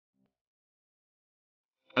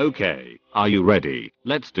Okay, are you ready?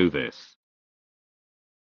 Let's do this.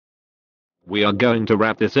 We are going to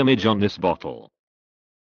wrap this image on this bottle.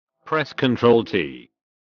 Press Ctrl T.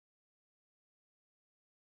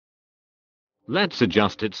 Let's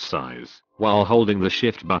adjust its size while holding the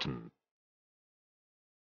Shift button.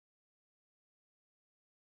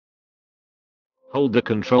 Hold the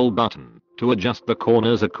Control button to adjust the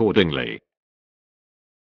corners accordingly.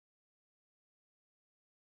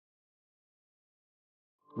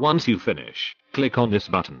 Once you finish, click on this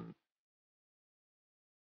button.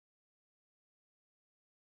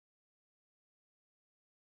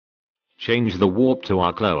 Change the warp to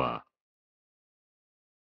arc lower.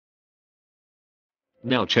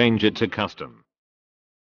 Now change it to custom.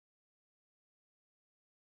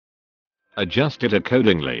 Adjust it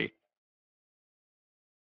accordingly.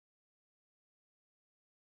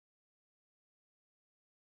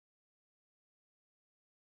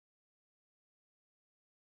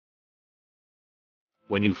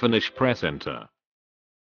 When you finish, press enter.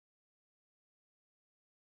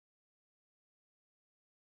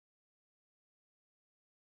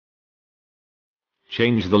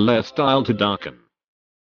 Change the layer style to darken.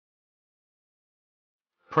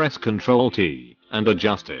 Press Ctrl T and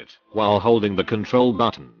adjust it while holding the Control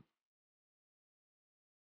button.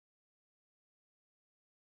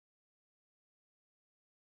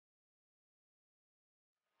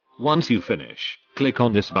 Once you finish, click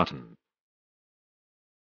on this button.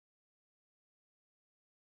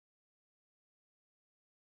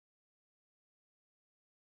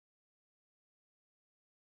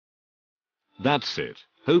 That's it.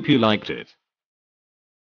 Hope you liked it.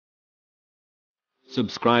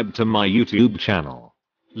 Subscribe to my YouTube channel.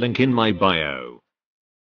 Link in my bio.